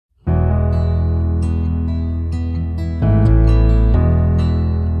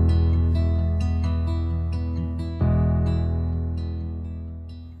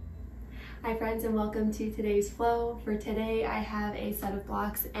and welcome to today's flow. For today, I have a set of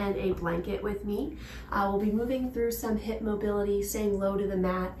blocks and a blanket with me. We'll be moving through some hip mobility, staying low to the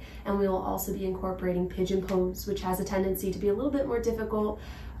mat, and we will also be incorporating pigeon pose, which has a tendency to be a little bit more difficult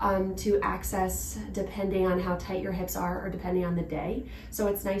to access depending on how tight your hips are or depending on the day. So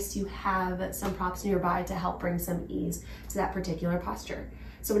it's nice to have some props nearby to help bring some ease to that particular posture.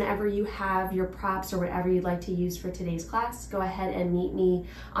 So whenever you have your props or whatever you'd like to use for today's class, go ahead and meet me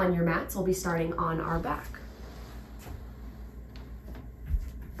on your mats. We'll be starting on our back.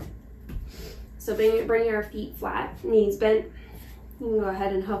 So bring your feet flat, knees bent. You can go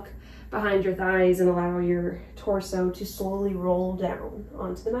ahead and hook behind your thighs and allow your torso to slowly roll down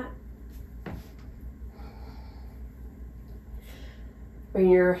onto the mat. Bring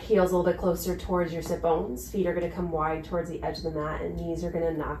your heels a little bit closer towards your sit bones. Feet are going to come wide towards the edge of the mat and knees are going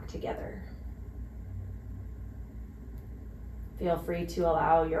to knock together. Feel free to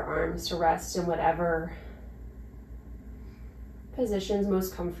allow your arms to rest in whatever position's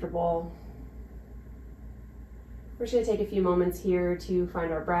most comfortable. We're just going to take a few moments here to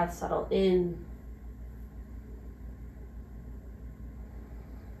find our breath, settle in.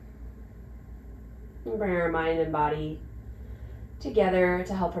 And bring our mind and body together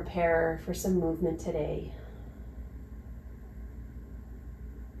to help prepare for some movement today.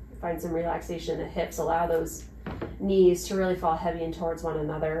 Find some relaxation in the hips. Allow those knees to really fall heavy in towards one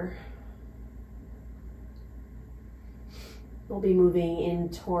another. We'll be moving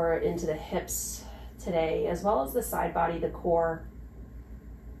into the hips today, as well as the side body, the core.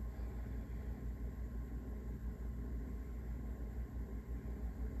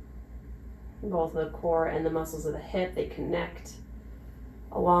 Both the core and the muscles of the hip, they connect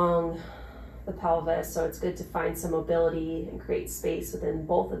along the pelvis, so it's good to find some mobility and create space within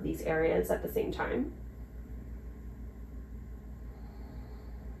both of these areas at the same time.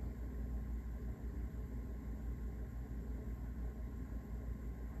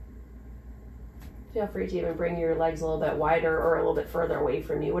 Feel free to even bring your legs a little bit wider or a little bit further away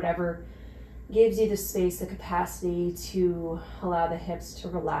from you, whatever gives you the space, the capacity to allow the hips to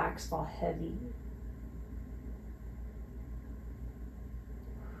relax, fall heavy.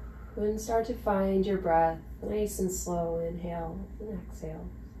 And start to find your breath, nice and slow, inhale and exhale.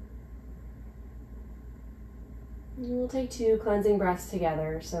 And we'll take 2 cleansing breaths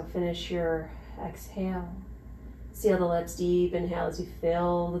together, so finish your exhale. Seal the lips deep, inhale as you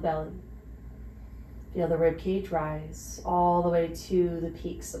fill the belly. Feel the rib cage rise all the way to the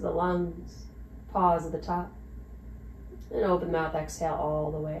peaks of the lungs. Pause at the top. And open mouth, exhale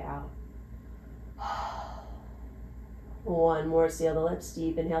all the way out. One more, seal the lips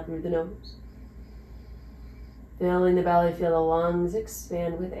deep, inhale through the nose. Filling the belly, feel the lungs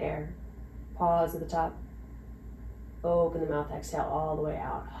expand with air. Pause at the top. Open the mouth, exhale all the way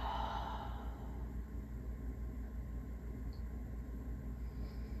out.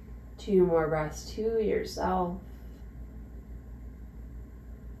 2 more breaths to yourself.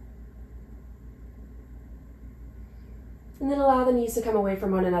 And then allow the knees to come away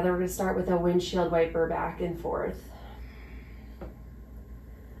from one another. We're going to start with a windshield wiper back and forth.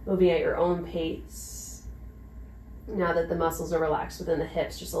 Moving at your own pace. Now that the muscles are relaxed within the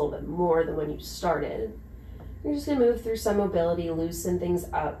hips just a little bit more than when you started, you're just going to move through some mobility, loosen things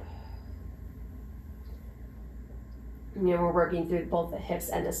up. And, we're working through both the hips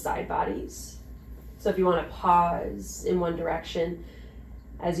and the side bodies. So if you want to pause in one direction,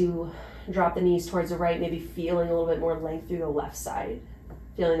 as you drop the knees towards the right, maybe feeling a little bit more length through the left side.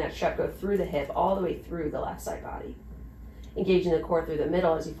 Feeling that strap go through the hip all the way through the left side body. Engaging the core through the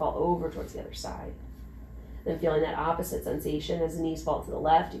middle as you fall over towards the other side. Then feeling that opposite sensation as the knees fall to the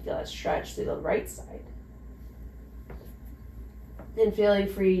left, you feel that stretch through the right side. And feeling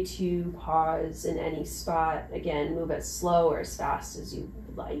free to pause in any spot. Again, move as slow or as fast as you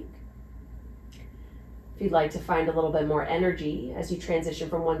would like. If you'd like to find a little bit more energy as you transition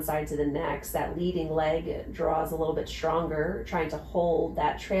from one side to the next, that leading leg draws a little bit stronger, trying to hold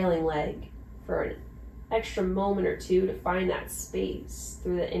that trailing leg for an extra moment or two to find that space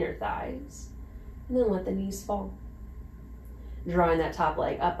through the inner thighs. And then let the knees fall. Drawing that top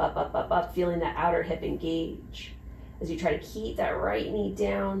leg up, up, up, up, up, feeling that outer hip engage. As you try to keep that right knee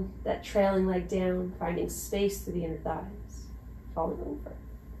down, that trailing leg down, finding space through the inner thighs, falling over.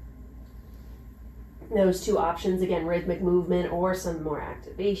 Those 2 options, again, rhythmic movement or some more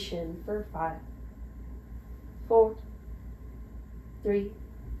activation for 5, 4, 3,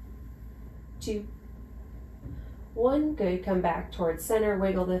 2, 1. Good, come back towards center,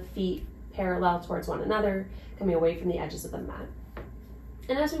 wiggle the feet parallel towards one another, coming away from the edges of the mat.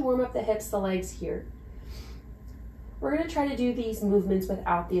 And as we warm up the hips, the legs here, We're going to try to do these movements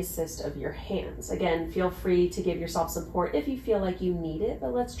without the assist of your hands. Again, feel free to give yourself support if you feel like you need it,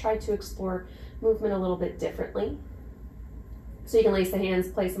 but let's try to explore movement a little bit differently. So you can lace the hands,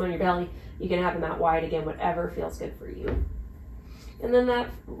 place them on your belly. You can have them out wide, again, whatever feels good for you. And then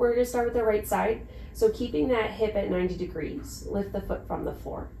we're going to start with the right side. So keeping that hip at 90 degrees, lift the foot from the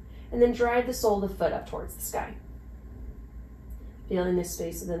floor, and then drive the sole of the foot up towards the sky. Feeling this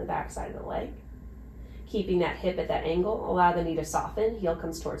space within the back side of the leg. Keeping that hip at that angle, allow the knee to soften, heel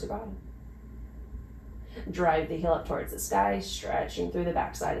comes towards your bottom. Drive the heel up towards the sky, stretching through the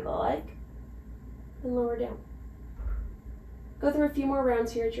back side of the leg, and lower down. Go through a few more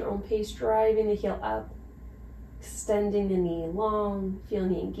rounds here at your own pace, driving the heel up, extending the knee long,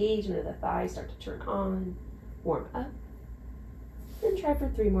 feeling the engagement of the thighs start to turn on, warm up, and try for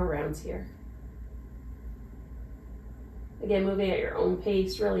 3 more rounds here. Again, moving at your own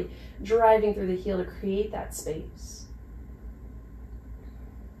pace, really driving through the heel to create that space.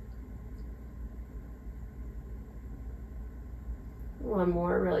 One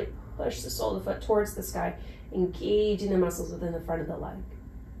more, really push the sole of the foot towards the sky, engaging the muscles within the front of the leg.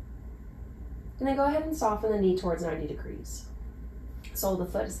 And then go ahead and soften the knee towards 90 degrees. Sole of the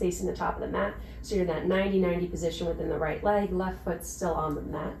foot is facing the top of the mat, so you're in that 90-90 position within the right leg, left foot still on the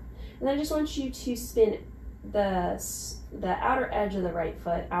mat. And then I just want you to spin the outer edge of the right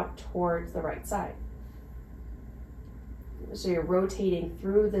foot out towards the right side. So you're rotating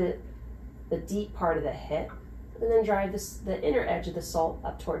through the deep part of the hip, and then drive the inner edge of the sole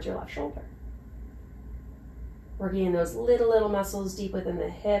up towards your left shoulder. Working in those little muscles deep within the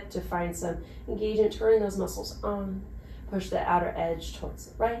hip to find some engagement, turning those muscles on. Push the outer edge towards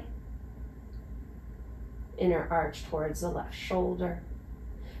the right. Inner arch towards the left shoulder.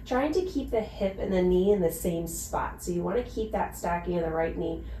 Trying to keep the hip and the knee in the same spot. So you want to keep that stacking of the right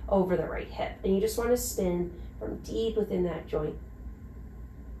knee over the right hip. And you just want to spin from deep within that joint.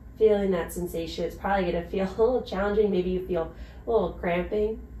 Feeling that sensation. It's probably going to feel a little challenging. Maybe you feel a little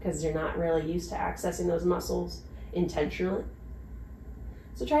cramping because you're not really used to accessing those muscles intentionally.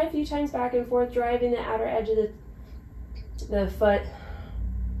 So try a few times back and forth, driving the outer edge of the foot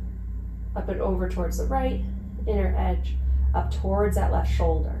up and over towards the right, inner edge up towards that left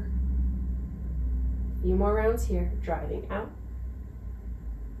shoulder. A few more rounds here, driving out,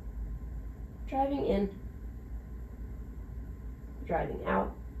 driving in, driving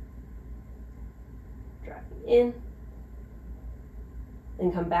out, driving in,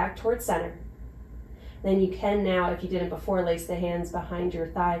 then come back towards center. Then you can now, if you didn't before, lace the hands behind your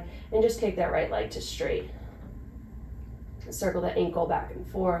thigh and just kick that right leg to straight. Circle the ankle back and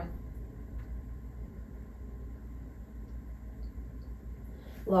forth.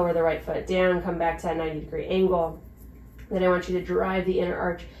 Lower the right foot down, come back to that 90-degree angle. Then I want you to drive the inner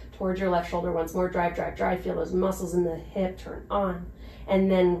arch towards your left shoulder once more. Drive, drive, drive. Feel those muscles in the hip turn on. And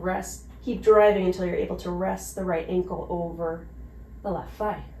then rest. Keep driving until you're able to rest the right ankle over the left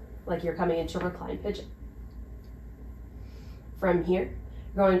thigh, like you're coming into reclined pigeon. From here,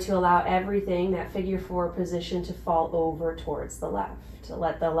 you're going to allow everything, that figure 4 position, to fall over towards the left, to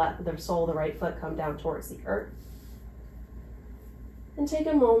let the sole of the right foot come down towards the earth. And take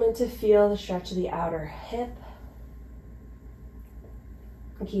a moment to feel the stretch of the outer hip,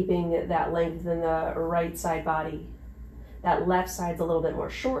 keeping that length in the right side body. That left side's a little bit more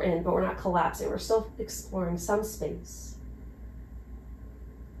shortened, but we're not collapsing. We're still exploring some space.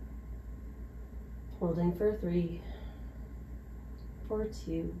 Holding for 3, for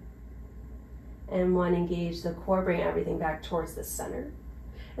 2, and 1. Engage the core, bring everything back towards the center,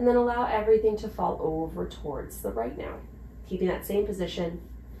 and then allow everything to fall over towards the right now. Keeping that same position,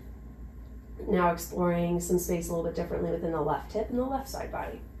 now exploring some space a little bit differently within the left hip and the left side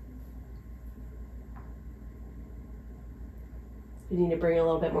body. If you need to bring a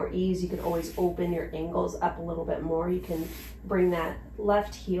little bit more ease, you can always open your ankles up a little bit more. You can bring that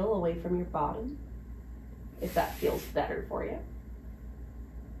left heel away from your bottom if that feels better for you.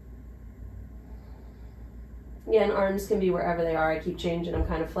 Again, arms can be wherever they are. I keep changing. I'm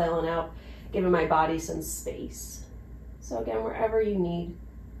kind of flailing out, giving my body some space. So again, wherever you need,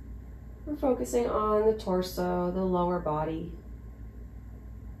 we're focusing on the torso, the lower body.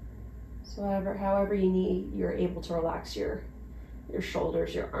 So however you need, you're able to relax your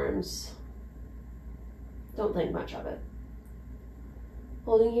shoulders, your arms. Don't think much of it.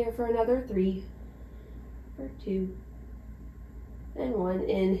 Holding here for another 3, for 2, and 1.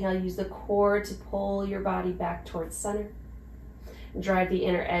 Inhale, use the core to pull your body back towards center. Drive the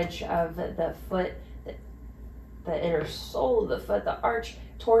inner edge of the foot, the inner sole of the foot, the arch,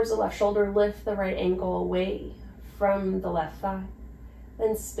 towards the left shoulder. Lift the right ankle away from the left thigh.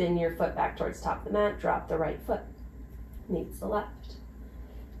 Then spin your foot back towards the top of the mat. Drop the right foot. meets the left.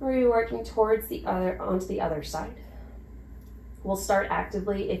 We're working towards the other, onto the other side. We'll start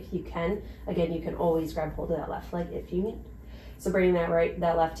actively if you can. Again, you can always grab hold of that left leg if you need. So bring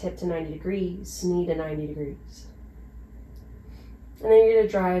that left hip to 90 degrees, knee to 90 degrees. And then you're going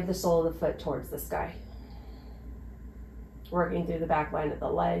to drive the sole of the foot towards the sky. Working through the back line of the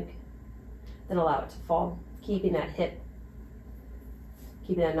leg. Then allow it to fall. Keeping that hip,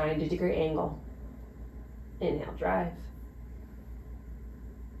 keeping that 90-degree angle. Inhale, drive.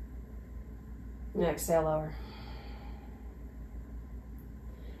 And exhale, lower.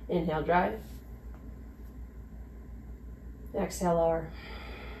 Inhale, drive. Exhale, lower.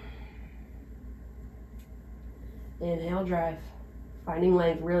 Inhale, drive. Finding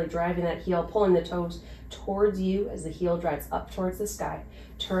length, really driving that heel, pulling the toes towards you as the heel drives up towards the sky.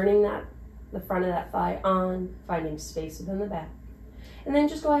 Turning the front of that thigh on, finding space within the back. And then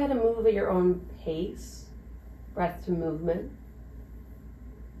just go ahead and move at your own pace. Breath to movement.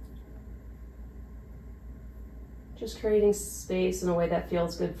 Just creating space in a way that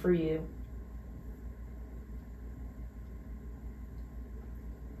feels good for you.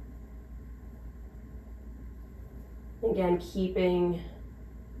 Again, keeping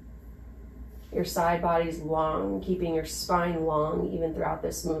your side bodies long, keeping your spine long even throughout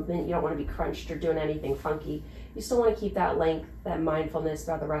this movement. You don't want to be crunched or doing anything funky. You still want to keep that length, that mindfulness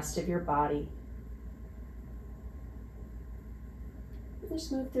throughout the rest of your body.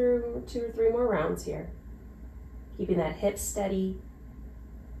 Just move through 2 or 3 more rounds here. Keeping that hip steady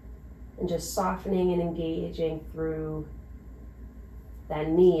and just softening and engaging through that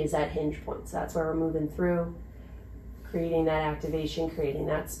knee is that hinge point. So that's where we're moving through, creating that activation, creating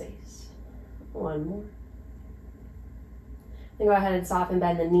that space. 1 more. Then go ahead and soften,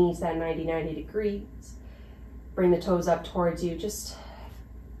 bend the knees that 90 degrees. Bring the toes up towards you, just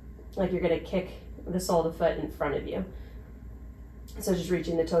like you're going to kick the sole of the foot in front of you. So just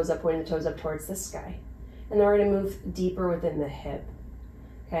reaching the toes up, pointing the toes up towards the sky. And then we're going to move deeper within the hip.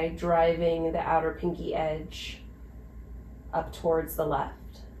 Okay, driving the outer pinky edge up towards the left.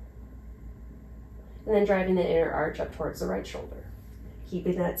 And then driving the inner arch up towards the right shoulder.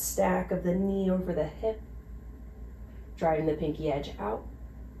 Keeping that stack of the knee over the hip. Driving the pinky edge out.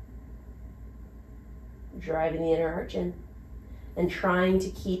 Driving the inner arch in. And trying to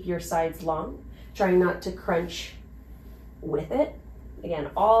keep your sides long. Trying not to crunch with it.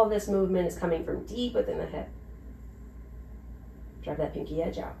 Again, all of this movement is coming from deep within the hip. Drive that pinky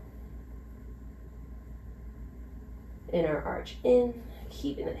edge out. Inner arch in,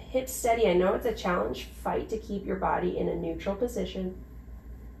 keeping the hips steady. I know it's a challenge. Fight to keep your body in a neutral position.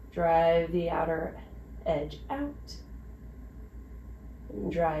 Drive the outer edge out.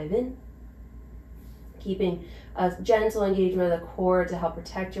 And drive in. Keeping a gentle engagement of the core to help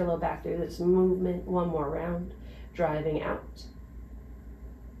protect your low back through this movement. 1 more round. Driving out.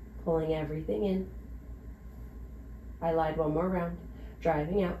 Pulling everything in. I lied 1 more round.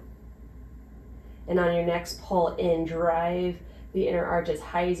 Driving out. And on your next pull in, drive the inner arch as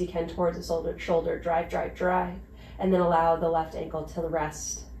high as you can towards the shoulder. Drive, drive, drive. And then allow the left ankle to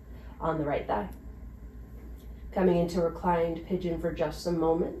rest on the right thigh. Coming into reclined pigeon for just a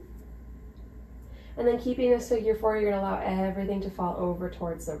moment. And then keeping this figure 4, you're going to allow everything to fall over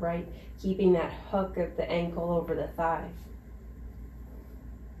towards the right, keeping that hook of the ankle over the thigh.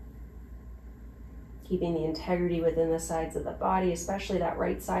 Keeping the integrity within the sides of the body, especially that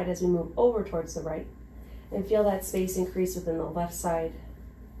right side as we move over towards the right. And feel that space increase within the left side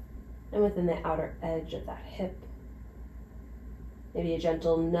and within the outer edge of that hip. Maybe a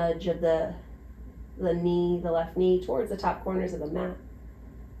gentle nudge of the knee, the left knee, towards the top corners of the mat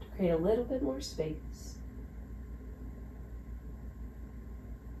to create a little bit more space.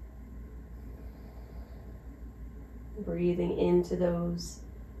 Breathing into those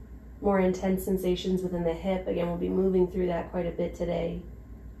more intense sensations within the hip. Again, we'll be moving through that quite a bit today.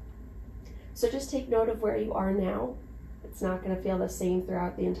 So just take note of where you are now. It's not going to feel the same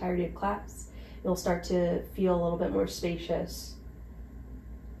throughout the entirety of class. You'll start to feel a little bit more spacious.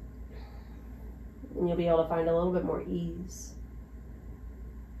 And you'll be able to find a little bit more ease.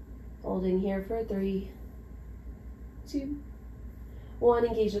 Holding here for 3, 2, 1.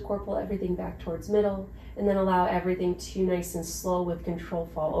 Engage the core, pull everything back towards middle. And then allow everything to nice and slow with control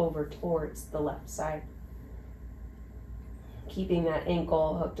fall over towards the left side. Keeping that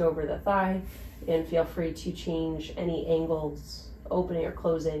ankle hooked over the thigh, and feel free to change any angles, opening or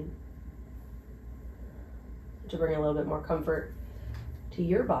closing, to bring a little bit more comfort to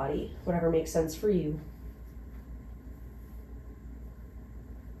your body, whatever makes sense for you.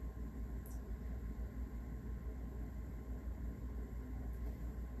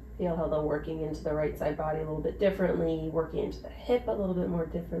 Feel how they're working into the right side body a little bit differently, working into the hip a little bit more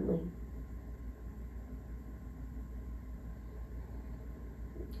differently.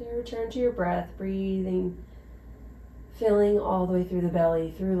 Okay, return to your breath, breathing, filling all the way through the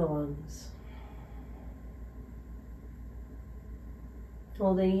belly, through the lungs.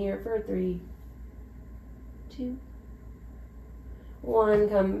 Holding here for 3, 2, 1.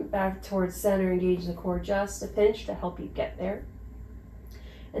 Come back towards center, engage the core just a pinch to help you get there.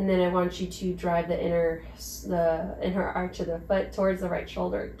 And then I want you to drive the inner arch of the foot towards the right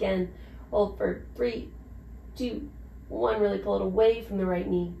shoulder again. Hold for 3, 2, 1. Really pull it away from the right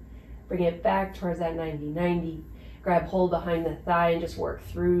knee. Bring it back towards that 90-90. Grab hold behind the thigh and just work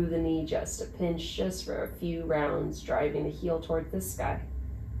through the knee just a pinch, just for a few rounds, driving the heel towards the sky.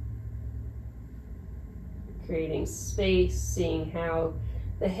 Creating space, seeing how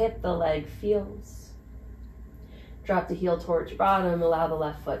the hip, the leg feels. Drop the heel towards your bottom, allow the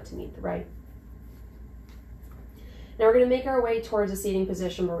left foot to meet the right. Now we're going to make our way towards a seating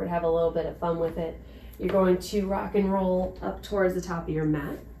position, but we're going to have a little bit of fun with it. You're going to rock and roll up towards the top of your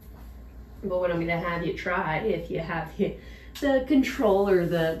mat. But what I'm going to have you try, if you have the control or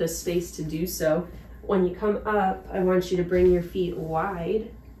the space to do so, when you come up, I want you to bring your feet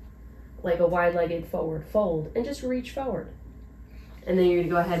wide, like a wide-legged forward fold, and just reach forward. And then you're going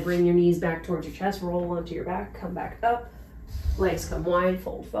to go ahead, bring your knees back towards your chest, roll onto your back, come back up, legs come wide,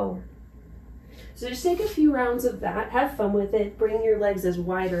 fold forward. So just take a few rounds of that, have fun with it, bring your legs as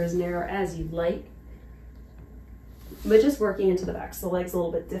wide or as narrow as you'd like. But just working into the back, so the legs a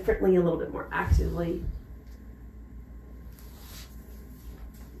little bit differently, a little bit more actively.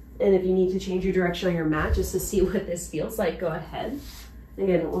 And if you need to change your direction on your mat just to see what this feels like, go ahead.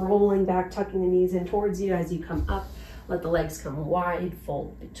 Again, rolling back, tucking the knees in towards you as you come up. Let the legs come wide,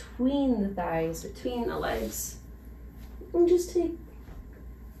 fold between the thighs, between the legs. And just take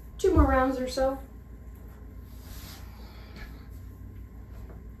 2 more rounds or so.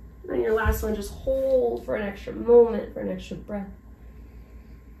 And your last one, just hold for an extra moment, for an extra breath.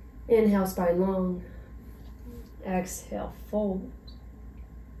 Inhale, spine long. Exhale, fold.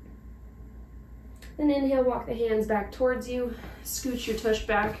 Then inhale, walk the hands back towards you. Scooch your tush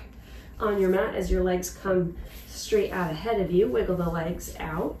back on your mat as your legs come straight out ahead of you. Wiggle the legs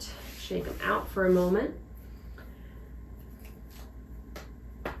out. Shake them out for a moment.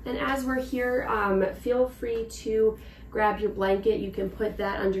 And as we're here, feel free to grab your blanket. You can put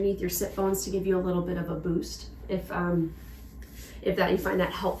that underneath your sit bones to give you a little bit of a boost if that you find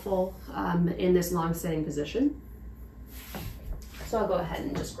that helpful in this long sitting position. So I'll go ahead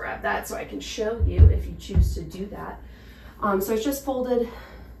and just grab that so I can show you if you choose to do that. So it's just folded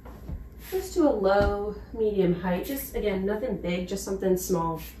just to a low, medium height. Just, again, nothing big, just something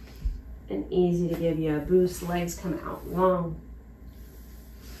small and easy to give you a boost. Legs come out long.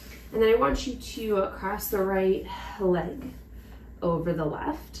 And then I want you to cross the right leg over the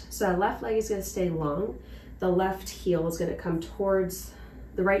left. So that left leg is going to stay long. The left heel is going to come towards,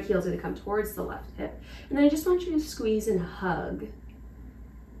 the right heel is going to come towards the left hip. And then I just want you to squeeze and hug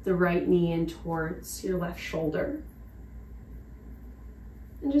the right knee in towards your left shoulder.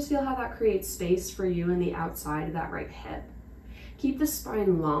 And just feel how that creates space for you in the outside of that right hip. Keep the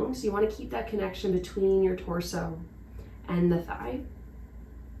spine long, so you want to keep that connection between your torso and the thigh.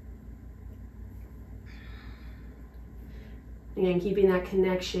 Again, keeping that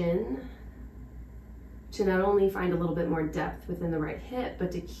connection to not only find a little bit more depth within the right hip,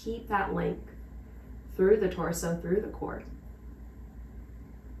 but to keep that length through the torso, through the core.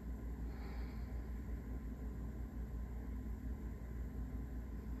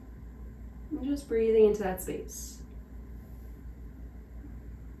 And just breathing into that space.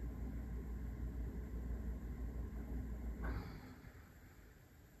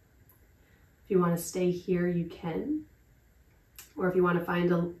 If you want to stay here, you can. Or if you want to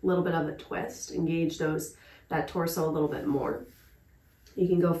find a little bit of a twist, engage that torso a little bit more. You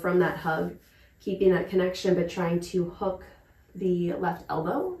can go from that hug, keeping that connection, but trying to hook the left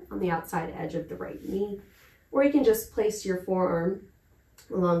elbow on the outside edge of the right knee. Or you can just place your forearm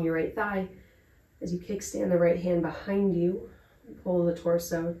along your right thigh as you kickstand the right hand behind you, and pull the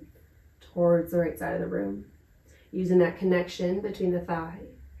torso towards the right side of the room, using that connection between the thigh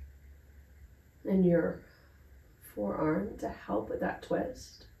and your forearm to help with that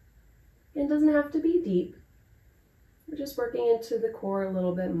twist. It doesn't have to be deep. We're just working into the core a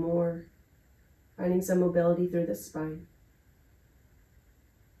little bit more, finding some mobility through the spine.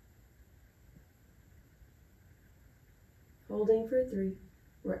 Holding for 3,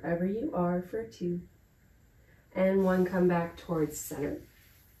 wherever you are for 2, and 1, come back towards center.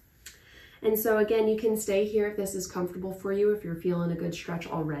 And so again, you can stay here if this is comfortable for you, if you're feeling a good stretch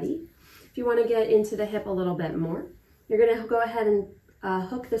already. If you want to get into the hip a little bit more, you're going to go ahead and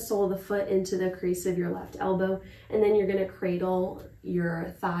hook the sole of the foot into the crease of your left elbow, and then you're going to cradle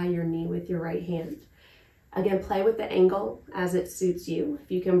your thigh, your knee with your right hand. Again, play with the angle as it suits you. If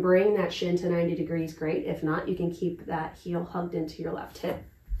you can bring that shin to 90 degrees, great. If not, you can keep that heel hugged into your left hip.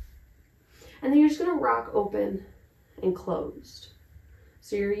 And then you're just going to rock open and closed.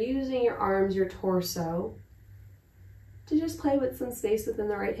 So you're using your arms, your torso, to just play with some space within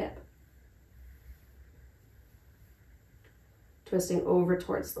the right hip. Twisting over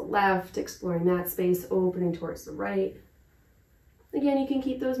towards the left, exploring that space, opening towards the right. Again, you can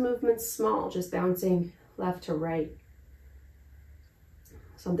keep those movements small, just bouncing left to right.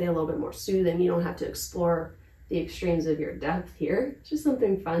 Something a little bit more soothing. You don't have to explore the extremes of your depth here. Just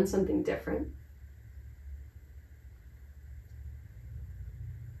something fun, something different.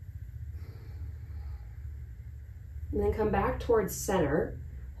 And then come back towards center,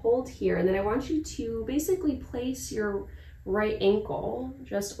 hold here, and then I want you to basically place your right ankle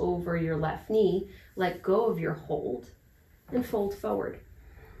just over your left knee, let go of your hold, and fold forward.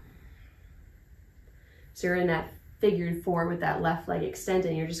 So you're in that figured four with that left leg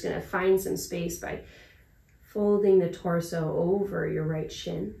extended. You're just going to find some space by folding the torso over your right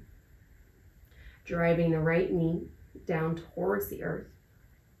shin, driving the right knee down towards the earth,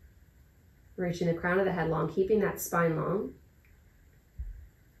 reaching the crown of the head long, keeping that spine long.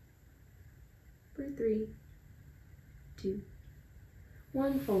 For 3, 2,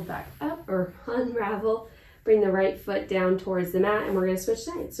 1, fold back up or unravel. Bring the right foot down towards the mat, and we're going to switch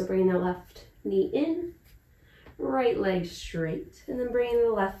sides. So bring the left knee in, right leg straight, and then bring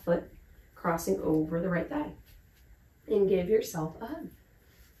the left foot crossing over the right thigh. And give yourself a hug.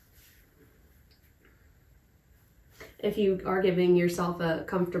 If you are giving yourself a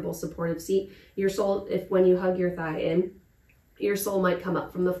comfortable supportive seat, your sole, when you hug your thigh in, your sole might come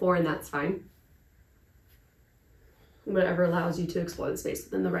up from the floor, and that's fine. Whatever allows you to explore the space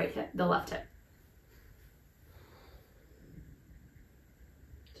within the right hip, the left hip.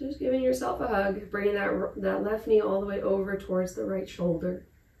 Just giving yourself a hug, bringing that left knee all the way over towards the right shoulder.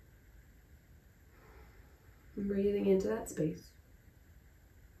 And breathing into that space.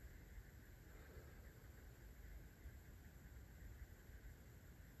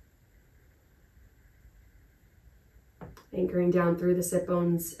 Anchoring down through the sit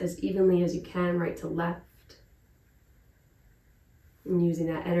bones as evenly as you can, right to left. And using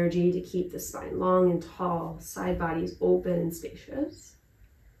that energy to keep the spine long and tall, side bodies open and spacious.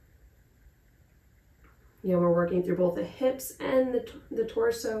 You know, we're working through both the hips and the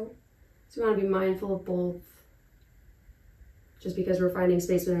torso. So we want to be mindful of both. Just because we're finding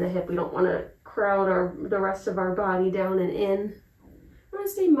space within the hip, we don't want to crowd the rest of our body down and in. We want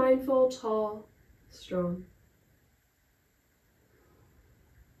to stay mindful, tall, strong.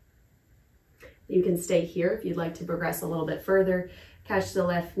 You can stay here if you'd like to progress a little bit further. Catch the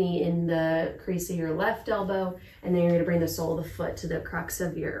left knee in the crease of your left elbow, and then you're going to bring the sole of the foot to the crux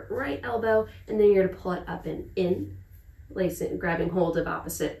of your right elbow, and then you're going to pull it up and in, grabbing hold of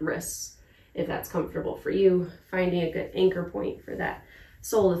opposite wrists if that's comfortable for you. Finding a good anchor point for that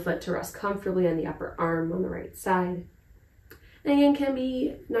sole of the foot to rest comfortably on the upper arm on the right side. And again, can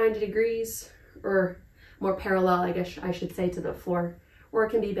be 90 degrees or more parallel, I guess I should say, to the floor, or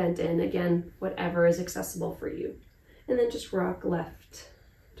it can be bent in, again, whatever is accessible for you. And then just rock left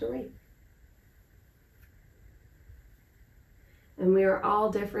to right. And we are all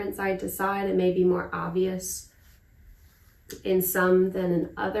different side to side. It may be more obvious in some than in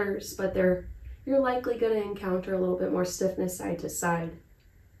others, but you're likely going to encounter a little bit more stiffness side to side.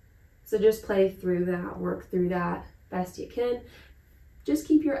 So just play through that, work through that best you can. Just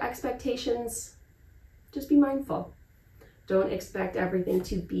keep your expectations, just be mindful. Don't expect everything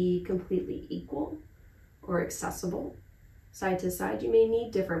to be completely equal or accessible. Side to side, you may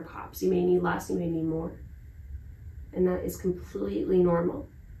need different pops. You may need less, you may need more. And that is completely normal.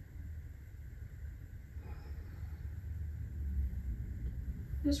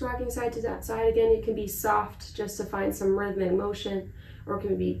 Just rocking side to side. Again, it can be soft just to find some rhythmic motion, or it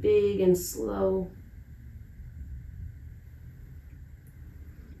can be big and slow.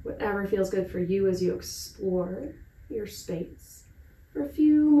 Whatever feels good for you as you explore your space for a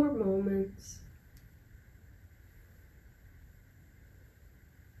few more moments.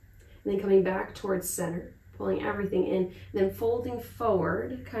 And then coming back towards center, pulling everything in, and then folding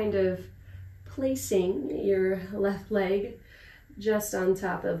forward, kind of placing your left leg just on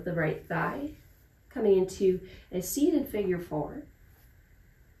top of the right thigh, coming into a seated figure 4.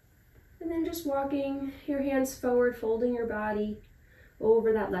 And then just walking your hands forward, folding your body,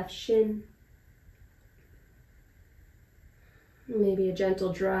 over that left shin. Maybe a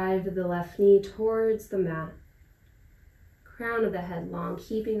gentle drive of the left knee towards the mat. Crown of the head long,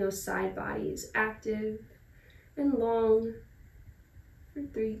 keeping those side bodies active and long for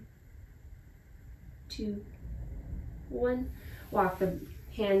 3, 2, 1. Walk the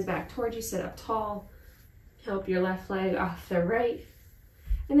hands back towards you, sit up tall. Help your left leg off the right.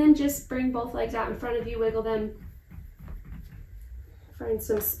 And then just bring both legs out in front of you, wiggle them. Find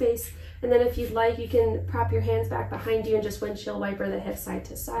some space. And then if you'd like, you can prop your hands back behind you and just windshield wiper the hips side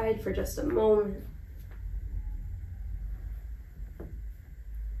to side for just a moment.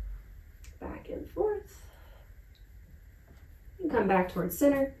 Back and forth. And come back towards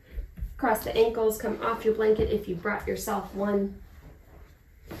center. Cross the ankles, come off your blanket if you brought yourself one.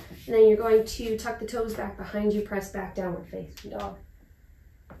 And then you're going to tuck the toes back behind you, press back, downward facing dog.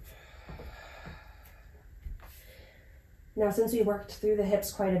 Now, since we worked through the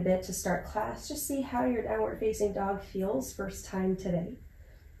hips quite a bit to start class, just see how your downward facing dog feels first time today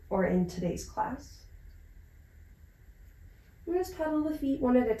or in today's class. And just pedal the feet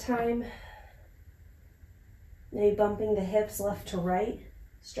one at a time. Maybe bumping the hips left to right,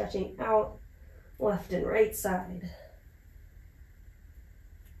 stretching out left and right side.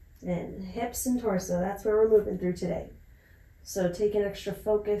 And hips and torso, that's where we're moving through today. So take an extra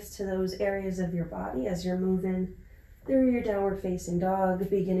focus to those areas of your body as you're moving through your downward facing dog,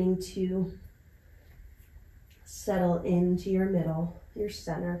 beginning to settle into your middle, your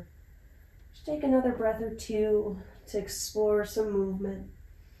center. Just take another breath or two to explore some movement.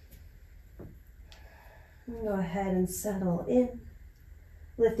 And go ahead and settle in,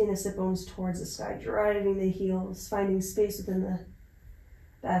 lifting the sit bones towards the sky, driving the heels, finding space within the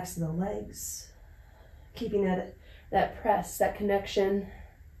backs of the legs, keeping that press, that connection,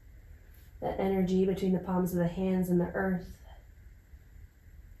 that energy between the palms of the hands and the earth.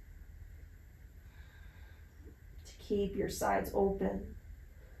 To keep your sides open,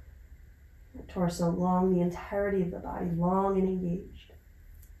 the torso long, the entirety of the body long and engaged.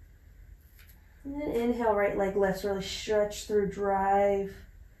 And then inhale, right leg lifts, really stretch through, drive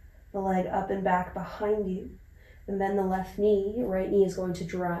the leg up and back behind you. And bend the left knee, right knee is going to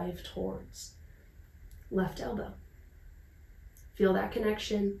drive towards left elbow. Feel that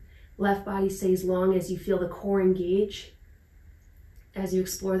connection. Left body stays long as you feel the core engage. As you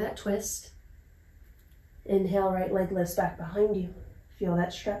explore that twist. Inhale, right leg lifts back behind you. Feel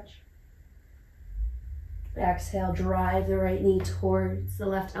that stretch. Exhale, drive the right knee towards the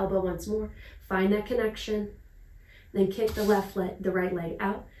left elbow once more. Find that connection. Then kick the right leg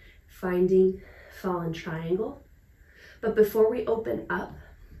out, finding fallen triangle. But before we open up,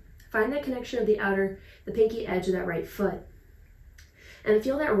 find that connection of the pinky edge of that right foot. And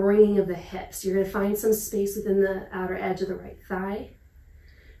feel that ringing of the hips. You're going to find some space within the outer edge of the right thigh.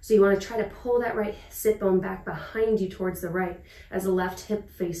 So you want to try to pull that right sit bone back behind you towards the right as the left hip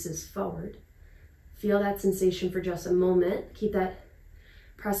faces forward. Feel that sensation for just a moment. Keep that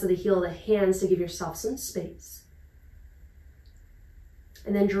press of the heel of the hands to give yourself some space.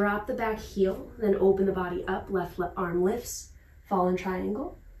 And then drop the back heel, then open the body up, left arm lifts, fallen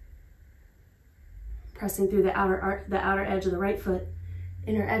triangle. Pressing through the outer edge of the right foot,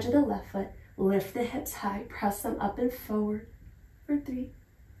 inner edge of the left foot, lift the hips high, press them up and forward for 3,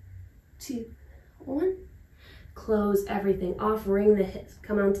 2, 1. Close everything off, ring the hips,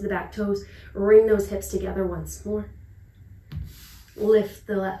 come onto the back toes, ring those hips together once more. Lift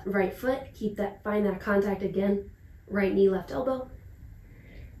the right foot, find that contact again, right knee, left elbow.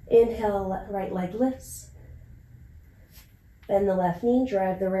 Inhale, right leg lifts. Bend the left knee,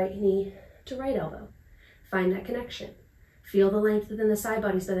 drive the right knee to right elbow. Find that connection. Feel the length within the side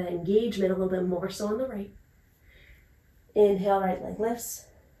body, so that engagement a little bit more so on the right. Inhale, right leg lifts.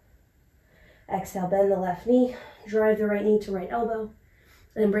 Exhale, bend the left knee, drive the right knee to right elbow.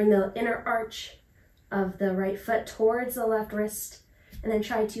 Then bring the inner arch of the right foot towards the left wrist. And then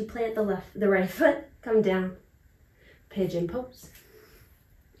try to plant the right foot, come down, pigeon pose.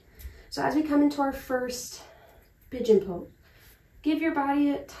 So as we come into our first pigeon pose, give your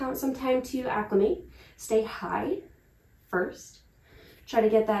body some time to acclimate. Stay high first. Try to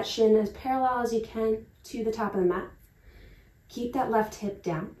get that shin as parallel as you can to the top of the mat. Keep that left hip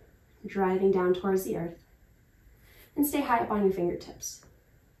down, driving down towards the earth. And stay high up on your fingertips.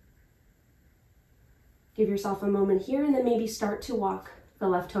 Give yourself a moment here, and then maybe start to walk the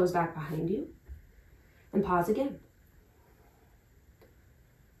left toes back behind you. And pause again.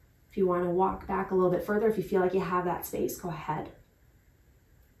 If you want to walk back a little bit further, if you feel like you have that space, go ahead.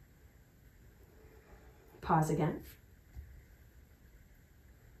 Pause again.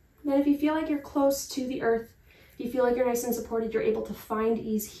 Then if you feel like you're close to the earth, If you feel like you're nice and supported, you're able to find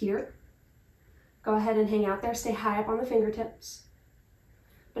ease here. Go ahead and hang out there. Stay high up on the fingertips.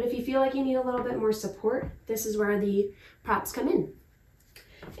 But if you feel like you need a little bit more support, this is where the props come in.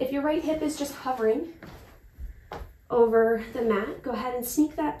 If your right hip is just hovering over the mat, go ahead and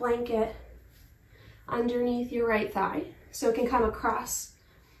sneak that blanket underneath your right thigh. So it can come across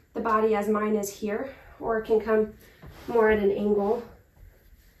the body as mine is here, or it can come more at an angle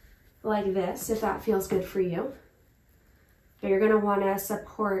like this, if that feels good for you. But you're gonna wanna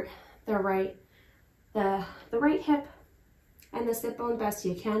support the right hip and the sit bone best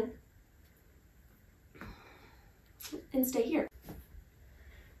you can, and stay here.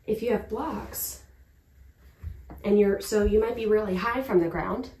 If you have blocks, and you might be really high from the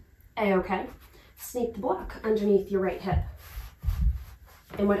ground, A-okay, sneak the block underneath your right hip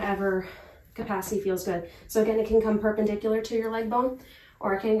in whatever capacity feels good. So again, it can come perpendicular to your leg bone,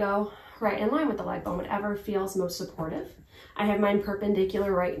 or it can go right in line with the leg bone, whatever feels most supportive. I have mine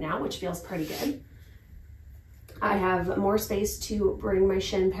perpendicular right now, which feels pretty good. I have more space to bring my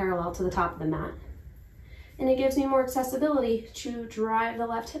shin parallel to the top of the mat, and it gives me more accessibility to drive the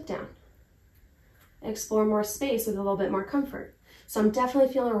left hip down, explore more space with a little bit more comfort. So I'm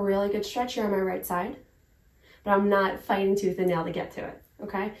definitely feeling a really good stretch here on my right side, but I'm not fighting tooth and nail to get to it,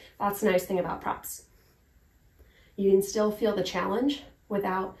 okay? That's the nice thing about props. You can still feel the challenge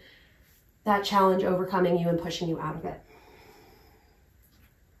without that challenge overcoming you and pushing you out of it.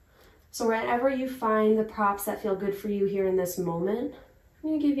 So whenever you find the props that feel good for you here in this moment,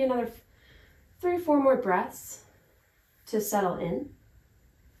 I'm gonna give you another 3 or 4 more breaths to settle in.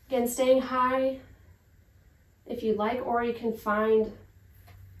 Again, staying high if you'd like, or you can find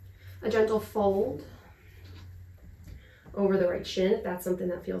a gentle fold over the right shin if that's something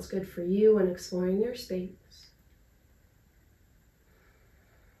that feels good for you, and exploring your space.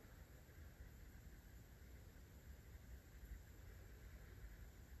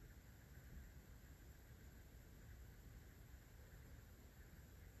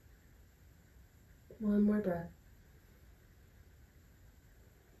 One more breath.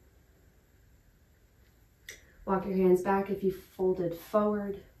 Walk your hands back if you folded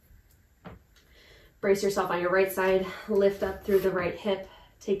forward. Brace yourself on your right side, lift up through the right hip,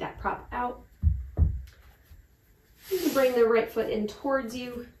 take that prop out. You can bring the right foot in towards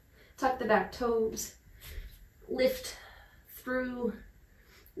you, tuck the back toes, lift through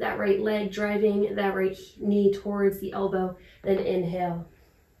that right leg, driving that right knee towards the elbow, then inhale,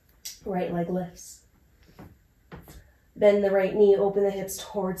 right leg lifts. Bend the right knee, open the hips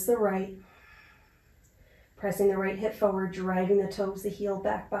towards the right. Pressing the right hip forward, driving the toes, the heel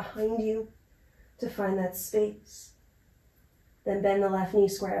back behind you to find that space. Then bend the left knee,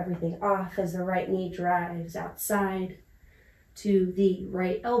 square everything off as the right knee drives outside to the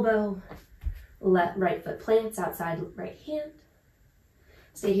right elbow. Right foot plants, outside right hand.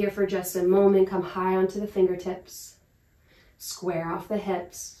 Stay here for just a moment, come high onto the fingertips. Square off the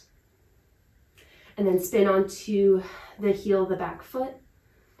hips. And then spin onto the heel of the back foot.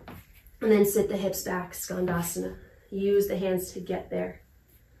 And then sit the hips back, Skandasana. Use the hands to get there.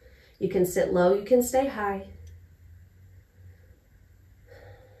 You can sit low, you can stay high.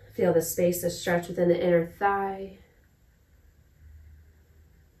 Feel the space, the stretch within the inner thigh.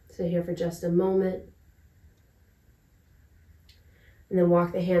 Sit here for just a moment. And then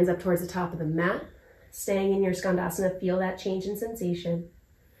walk the hands up towards the top of the mat. Staying in your Skandasana, feel that change in sensation.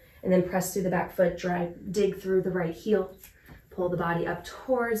 And then press through the back foot, dig through the right heel. Pull the body up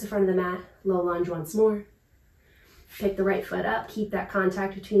towards the front of the mat, low lunge once more. Pick the right foot up, keep that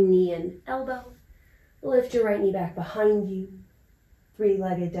contact between knee and elbow. Lift your right knee back behind you.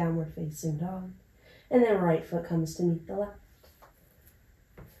 3-legged downward facing dog. And then right foot comes to meet the left.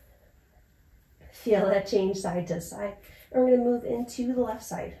 Feel that change side to side. And we're gonna move into the left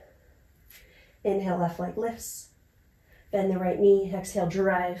side. Inhale, left leg lifts. Bend the right knee, exhale,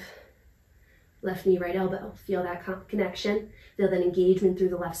 drive. Left knee, right elbow. Feel that connection. Feel that engagement through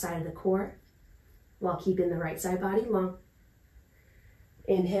the left side of the core while keeping the right side body long.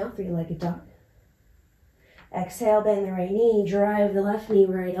 Inhale, 3-legged dog. Exhale, bend the right knee, drive the left knee,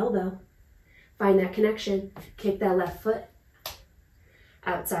 right elbow. Find that connection. Kick that left foot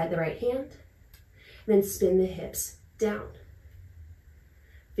outside the right hand. Then spin the hips down.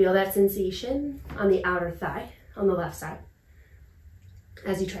 Feel that sensation on the outer thigh on the left side.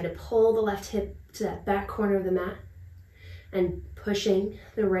 As you try to pull the left hip to that back corner of the mat and pushing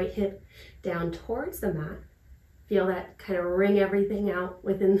the right hip down towards the mat. Feel that kind of wring everything out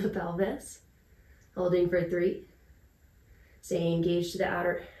within the pelvis. Holding for 3. Staying engaged to the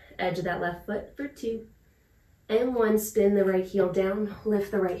outer edge of that left foot for 2. And 1, spin the right heel down,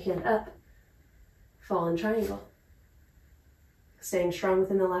 lift the right hand up, fallen triangle. Staying strong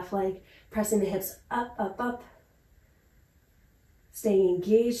within the left leg, pressing the hips up, up, up. Staying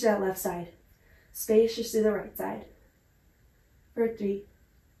engaged that left side. Spacious to the right side. For 3,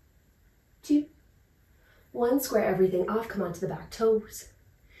 2, 1. Square everything off. Come onto the back toes.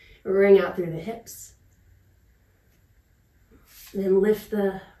 Ring out through the hips. And then lift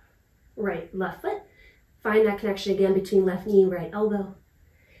the left foot. Find that connection again between left knee, right elbow.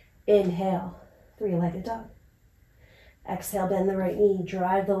 Inhale, 3-legged dog. Exhale, bend the right knee,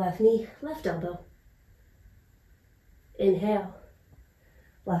 drive the left knee, left elbow. Inhale,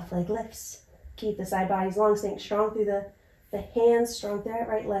 left leg lifts. Keep the side bodies long, staying strong through the hands, strong through that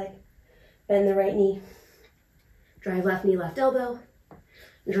right leg. Bend the right knee, drive left knee, left elbow.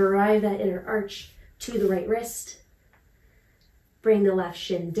 Drive that inner arch to the right wrist. Bring the left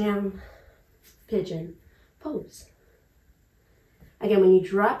shin down, pigeon pose. Again, when you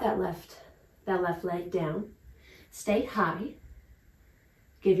drop that left leg down, stay high.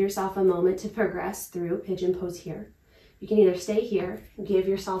 Give yourself a moment to progress through pigeon pose here. You can either stay here, give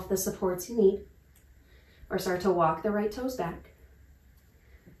yourself the supports you need, or start to walk the right toes back.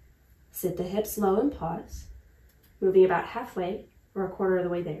 Sit the hips low and pause, moving about halfway or a quarter of the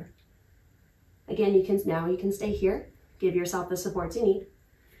way there. Again, you can stay here, give yourself the supports you need,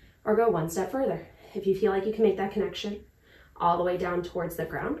 or go one step further. If you feel like you can make that connection all the way down towards the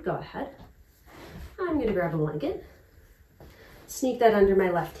ground, go ahead. I'm going to grab a blanket, sneak that under my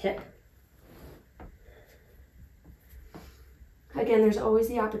left hip. Again, there's always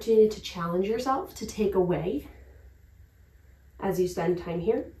the opportunity to challenge yourself, to take away as you spend time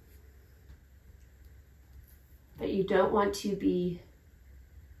here. But you don't want to be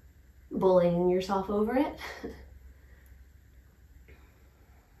bullying yourself over it.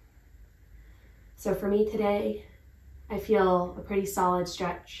 So for me today, I feel a pretty solid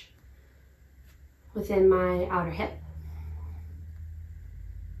stretch within my outer hip.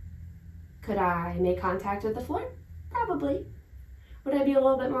 Could I make contact with the floor? Probably. Would I be a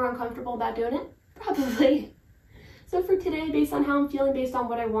little bit more uncomfortable about doing it? Probably. So for today, based on how I'm feeling, based on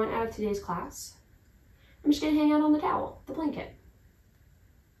what I want out of today's class, I'm just gonna hang out on the towel, the blanket.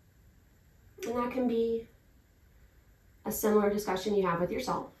 And that can be a similar discussion you have with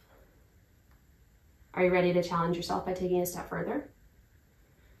yourself. Are you ready to challenge yourself by taking a step further?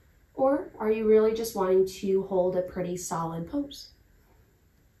 Or are you really just wanting to hold a pretty solid pose?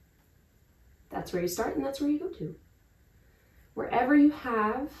 That's where you start and that's where you go to. Wherever you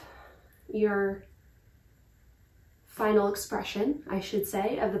have your final expression, I should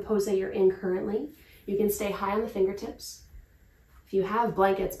say, of the pose that you're in currently, you can stay high on the fingertips. If you have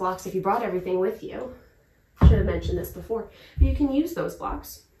blankets, blocks, if you brought everything with you, I should have mentioned this before, but you can use those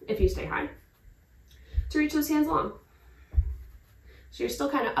blocks, if you stay high, to reach those hands long. So you're still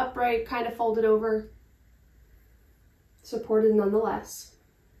kind of upright, kind of folded over, supported nonetheless.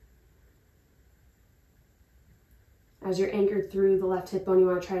 As you're anchored through the left hip bone, you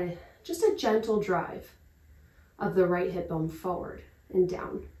want to try to just a gentle drive of the right hip bone forward and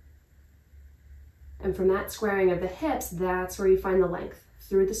down. And from that squaring of the hips, that's where you find the length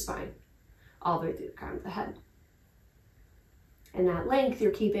through the spine, all the way through the crown of the head. And that length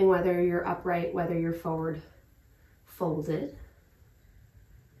you're keeping whether you're upright, whether you're forward folded,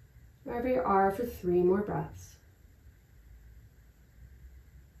 wherever you are, for 3 more breaths.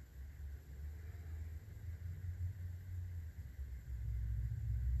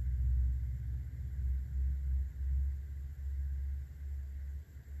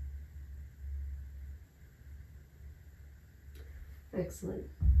 Excellent.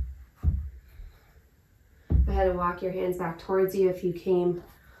 Go ahead and walk your hands back towards you if you came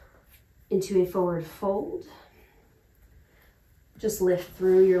into a forward fold. Just lift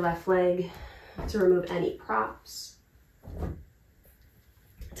through your left leg to remove any props.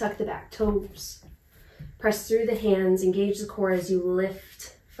 Tuck the back toes. Press through the hands, engage the core as you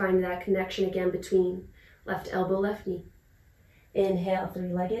lift. Find that connection again between left elbow, left knee. Inhale,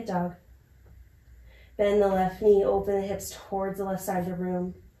 3-legged dog. Bend the left knee, open the hips towards the left side of the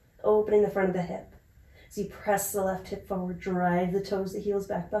room, opening the front of the hip. As you press the left hip forward, drive the toes, the heels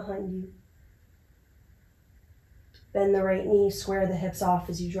back behind you. Bend the right knee, square the hips off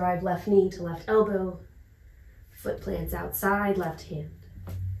as you drive left knee to left elbow. Foot plants outside, left hand.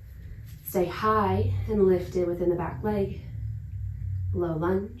 Stay high and lifted within the back leg. Low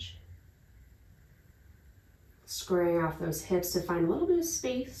lunge. Squaring off those hips to find a little bit of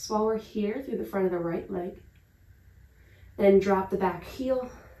space while we're here through the front of the right leg. Then drop the back heel.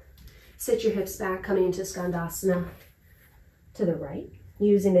 Sit your hips back, coming into Skandasana to the right.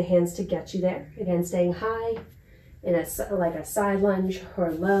 Using the hands to get you there. Again, staying high in like a side lunge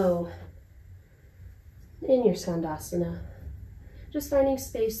or low in your Skandasana. just finding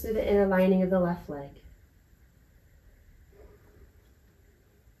space through the inner lining of the left leg.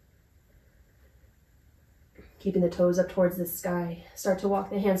 Keeping the toes up towards the sky. Start to walk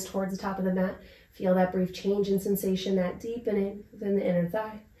the hands towards the top of the mat. Feel that brief change in sensation, that deepening within the inner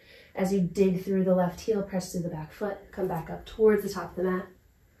thigh. As you dig through the left heel, press through the back foot. Come back up towards the top of the mat.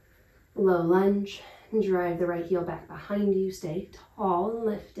 Low lunge. Drive the right heel back behind you. Stay tall and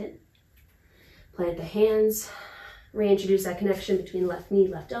lifted. Plant the hands. Reintroduce that connection between left knee,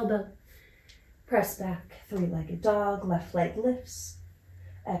 left elbow. Press back, three-legged dog. Left leg lifts.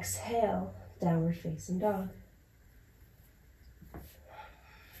 Exhale, downward facing dog.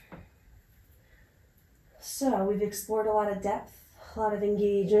 So we've explored a lot of depth, a lot of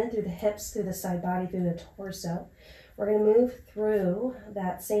engagement through the hips, through the side body, through the torso. We're going to move through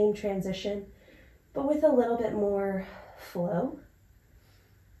that same transition, but with a little bit more flow.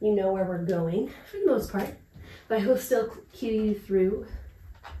 You know where we're going for the most part, but I will still cue you through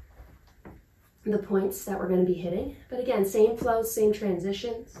the points that we're going to be hitting. But again, same flow, same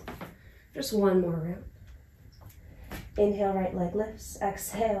transitions. Just one more round. Inhale, right leg lifts.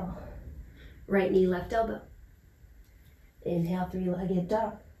 Exhale, right knee, left elbow. Inhale, three-legged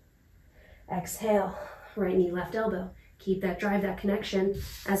dog. Exhale, right knee, left elbow. Keep that drive, that connection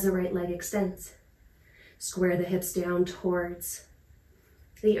as the right leg extends. Square the hips down towards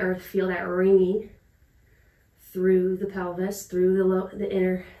the earth. Feel that ringing through the pelvis, through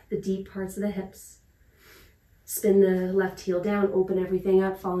the deep parts of the hips. Spin the left heel down, open everything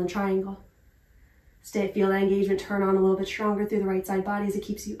up, fall in triangle. Feel that engagement turn on a little bit stronger through the right side body as it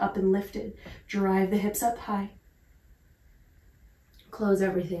keeps you up and lifted. Drive the hips up high. Close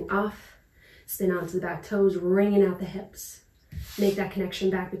everything off. Spin onto the back toes, wringing out the hips. Make that connection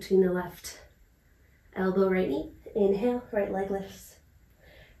back between the left elbow, right knee. Inhale, right leg lifts.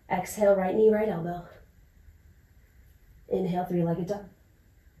 Exhale, right knee, right elbow. Inhale, three-legged dog.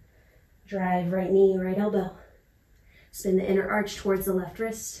 Drive right knee, right elbow. Spin the inner arch towards the left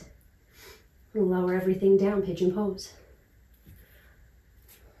wrist. Lower everything down, pigeon pose.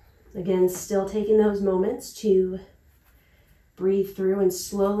 Again, still taking those moments to breathe through and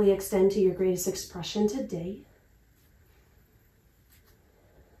slowly extend to your greatest expression today.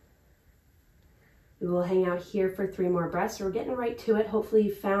 We will hang out here for 3 more breaths. We're getting right to it. Hopefully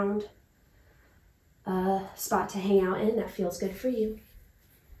you found a spot to hang out in that feels good for you.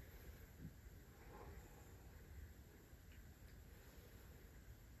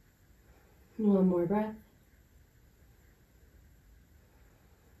 One more breath.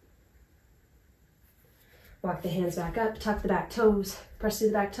 Walk the hands back up, tuck the back toes, press through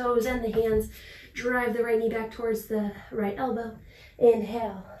the back toes and the hands. Drive the right knee back towards the right elbow.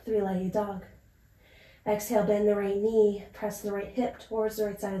 Inhale, three-legged dog. Exhale, bend the right knee, press the right hip towards the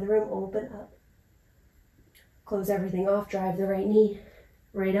right side of the room, open up. Close everything off, drive the right knee,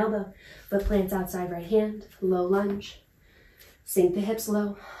 right elbow, foot plants outside right hand, low lunge. Sink the hips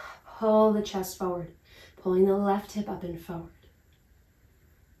low, pull the chest forward, pulling the left hip up and forward.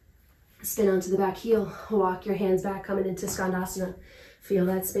 Spin onto the back heel, walk your hands back, coming into Skandasana. Feel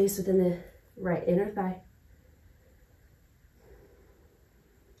that space within the right inner thigh.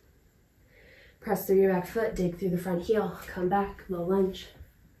 Press through your back foot, dig through the front heel, come back, low lunge.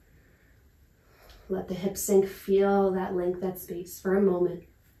 Let the hips sink, feel that length, that space for a moment.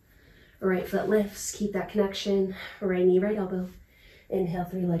 Right foot lifts, keep that connection, right knee, right elbow. Inhale,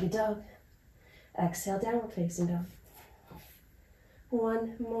 three-legged dog. Exhale, downward facing dog.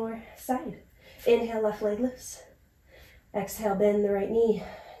 One more side. Inhale, left leg lifts. Exhale, bend the right knee,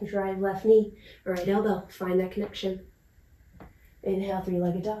 drive left knee, right elbow, find that connection. Inhale,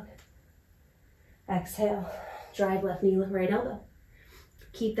 three-legged dog. Exhale, drive left knee, right elbow.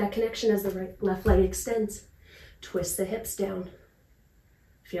 Keep that connection as the left leg extends. Twist the hips down.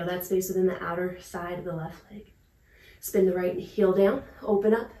 Feel that space within the outer side of the left leg. Spin the right heel down,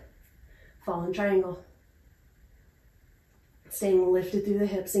 open up, fall in triangle. Staying lifted through the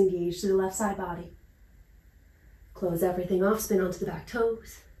hips, engaged through the left side body. Close everything off, spin onto the back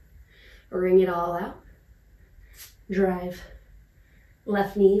toes. Wring it all out. Drive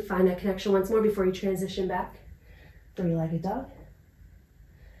left knee, find that connection once more before you transition back. Three-legged dog.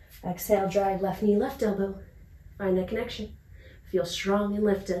 Exhale, drive left knee, left elbow. Find that connection. Feel strong and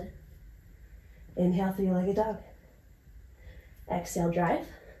lifted. Inhale, three-legged dog. Exhale, drive.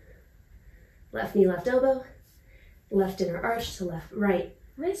 Left knee, left elbow. Left inner arch to left, right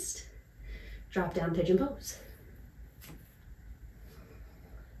wrist. Drop down, pigeon pose.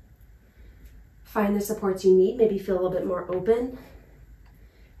 Find the supports you need. Maybe feel a little bit more open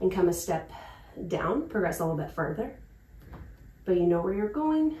and come a step down, progress a little bit further. But you know where you're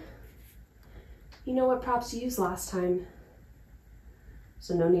going. You know what props you used last time.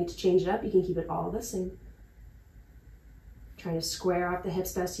 So no need to change it up. You can keep it all the same. Trying to square off the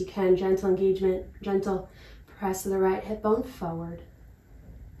hips best you can. Gentle engagement, gentle press of the right hip bone forward.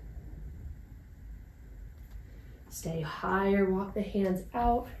 Stay higher, walk the hands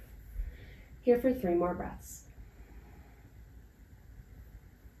out. Here for 3 more breaths.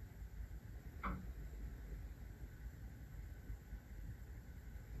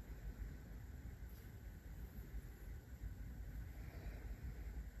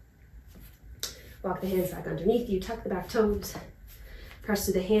 Walk the hands back underneath you, tuck the back toes. Press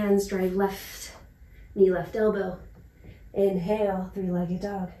through the hands, drive left knee, left elbow. Inhale, 3-legged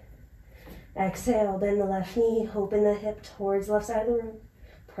dog. Exhale, bend the left knee, open the hip towards the left side of the room.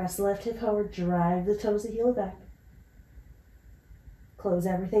 Press the left hip forward, drive the toes to heel back. Close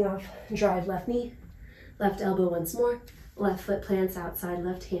everything off, drive left knee, left elbow once more. Left foot plants outside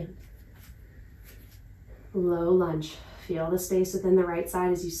left hand. Low lunge. Feel the space within the right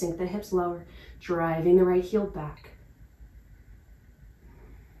side as you sink the hips lower, driving the right heel back.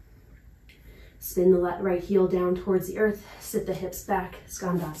 Spin the right heel down towards the earth, sit the hips back,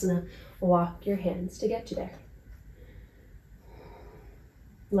 Skandasana. Walk your hands to get you there.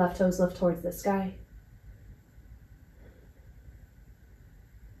 Left toes lift towards the sky.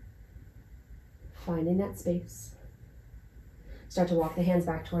 Finding that space. Start to walk the hands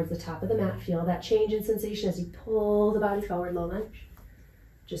back towards the top of the mat. Feel that change in sensation as you pull the body forward, low lunge.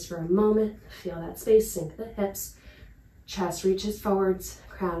 Just for a moment, feel that space, sink the hips. Chest reaches forwards,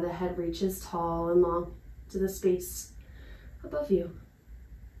 crown of the head reaches tall and long to the space above you.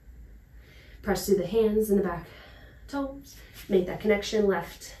 Press through the hands and the back toes. Make that connection,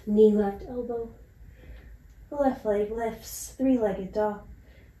 left knee, left elbow. Left leg lifts, 3-legged dog.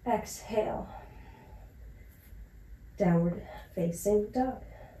 Exhale. Downward facing dog.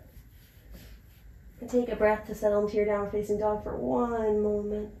 And take a breath to settle into your downward facing dog for 1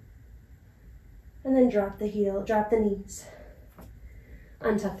 moment. And then drop the heel, drop the knees.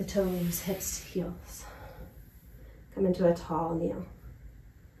 Untuck the toes, hips to heels. Come into a tall kneel.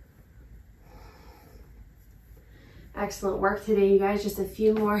 Excellent work today, you guys. Just a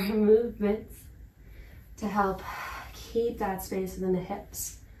few more movements to help keep that space within the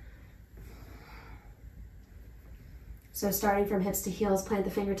hips. So starting from hips to heels, plant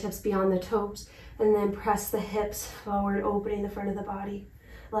the fingertips beyond the toes, and then press the hips forward, opening the front of the body,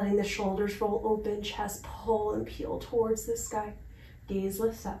 letting the shoulders roll open, chest pull and peel towards the sky. Gaze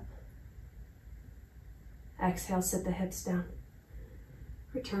lifts up. Exhale, sit the hips down.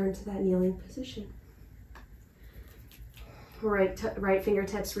 Return to that kneeling position. Right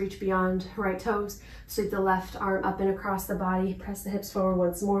fingertips reach beyond right toes. Sweep the left arm up and across the body. Press the hips forward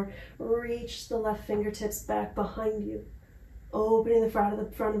once more. Reach the left fingertips back behind you. Opening the front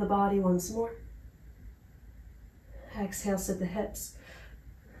of the body once more. Exhale, sit the hips.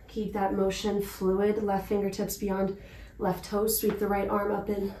 Keep that motion fluid. Left fingertips beyond left toes. Sweep the right arm up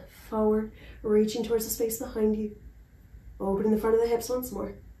and forward, reaching towards the space behind you. Opening the front of the hips once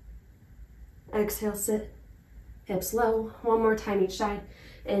more. Exhale, sit. Hips low. 1 more time each side.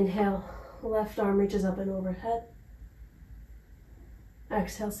 Inhale, left arm reaches up and overhead.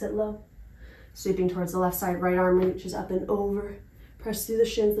 Exhale, sit low. Sweeping towards the left side, right arm reaches up and over. Press through the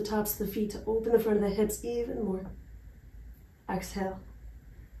shins, the tops of the feet to open the front of the hips even more. Exhale,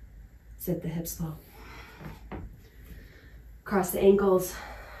 sit the hips low. Cross the ankles,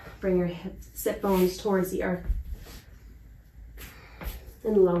 bring your sit bones towards the earth.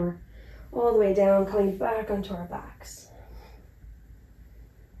 And lower. All the way down, coming back onto our backs.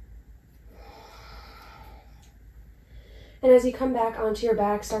 And as you come back onto your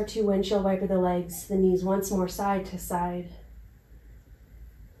back, start to windshield wiper the legs, the knees once more side to side.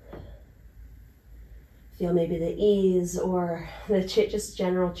 Feel maybe the ease or the just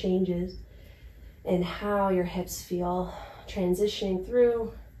general changes in how your hips feel, transitioning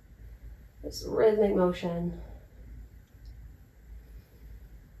through this rhythmic motion.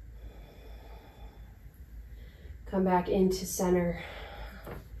 Come back into center.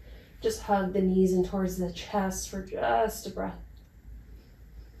 Just hug the knees in towards the chest for just a breath.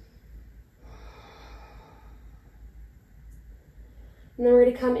 And then we're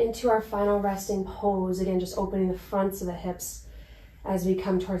going to come into our final resting pose. Again, just opening the fronts of the hips as we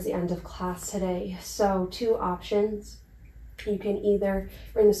come towards the end of class today. So 2 options. You can either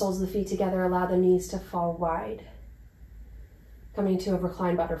bring the soles of the feet together, allow the knees to fall wide. Coming into a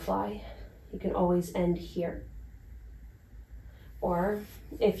reclined butterfly. You can always end here. Or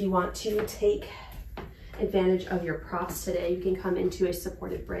if you want to take advantage of your props today, you can come into a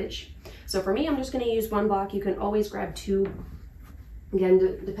supported bridge. So for me, I'm just going to use 1 block. You can always grab 2,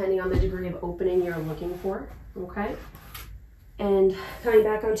 again, depending on the degree of opening you're looking for, okay? And coming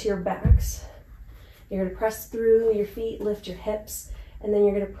back onto your backs, you're going to press through your feet, lift your hips, and then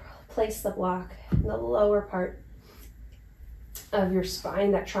you're going to place the block in the lower part of your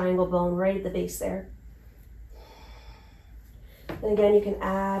spine, that triangle bone right at the base there. And again, you can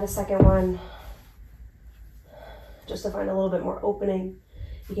add a second one just to find a little bit more opening.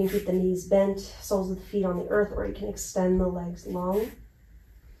 You can keep the knees bent, soles of the feet on the earth, or you can extend the legs long.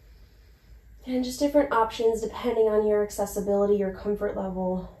 And just different options depending on your accessibility, your comfort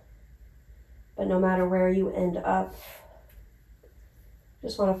level. But no matter where you end up,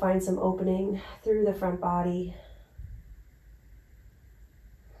 just want to find some opening through the front body.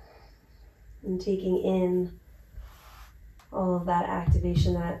 And taking in all of that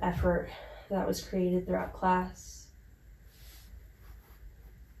activation, that effort that was created throughout class.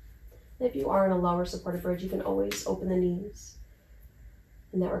 If you are in a lower supported bridge, you can always open the knees.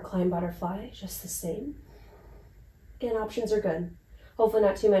 And that reclined butterfly, just the same. Again, options are good. Hopefully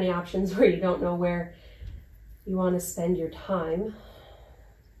not too many options where you don't know where you want to spend your time.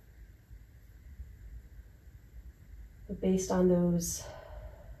 But based on those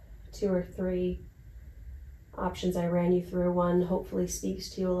 2 or 3 options I ran you through, one hopefully speaks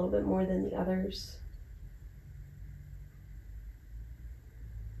to you a little bit more than the others.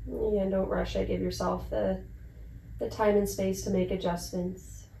 Again, don't rush it. Give yourself the time and space to make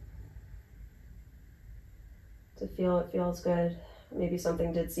adjustments, to feel it feels good. Maybe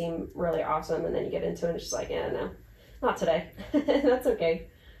something did seem really awesome and then you get into it and it's just like, yeah, no, not today. That's okay.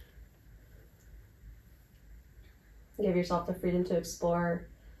 Give yourself the freedom to explore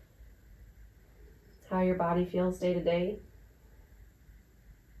how your body feels day to day.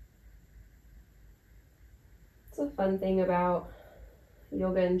 It's a fun thing about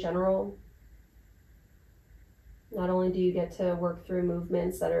yoga in general. Not only do you get to work through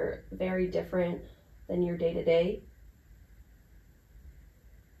movements that are very different than your day-to-day,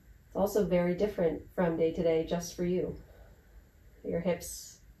 it's also very different from day-to-day just for you. Your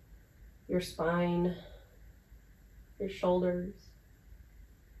hips, your spine, your shoulders.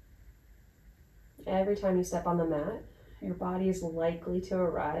 Every time you step on the mat, your body is likely to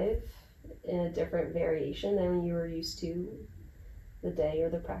arrive in a different variation than you were used to the day or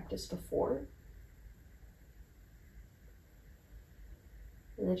the practice before.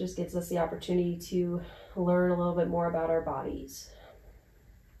 And it just gives us the opportunity to learn a little bit more about our bodies.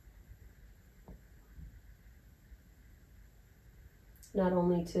 Not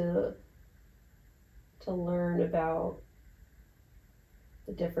only to learn about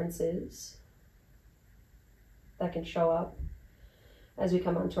the differences that can show up as we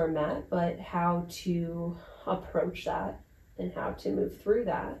come onto our mat, but how to approach that and how to move through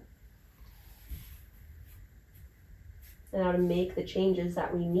that. And how to make the changes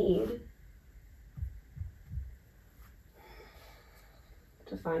that we need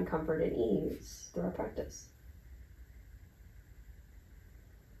to find comfort and ease through our practice.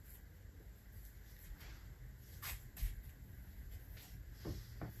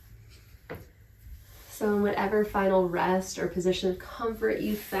 So in whatever final rest or position of comfort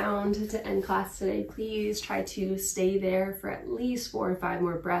you found to end class today, please try to stay there for at least 4 or 5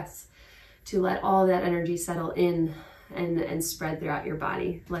 more breaths to let all that energy settle in and spread throughout your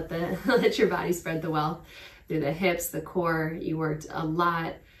body. Let your body spread the wealth through the hips, the core. You worked a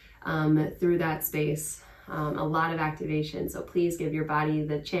lot through that space, a lot of activation. So please give your body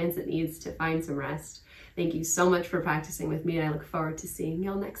the chance it needs to find some rest. Thank you so much for practicing with me, and I look forward to seeing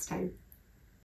y'all next time.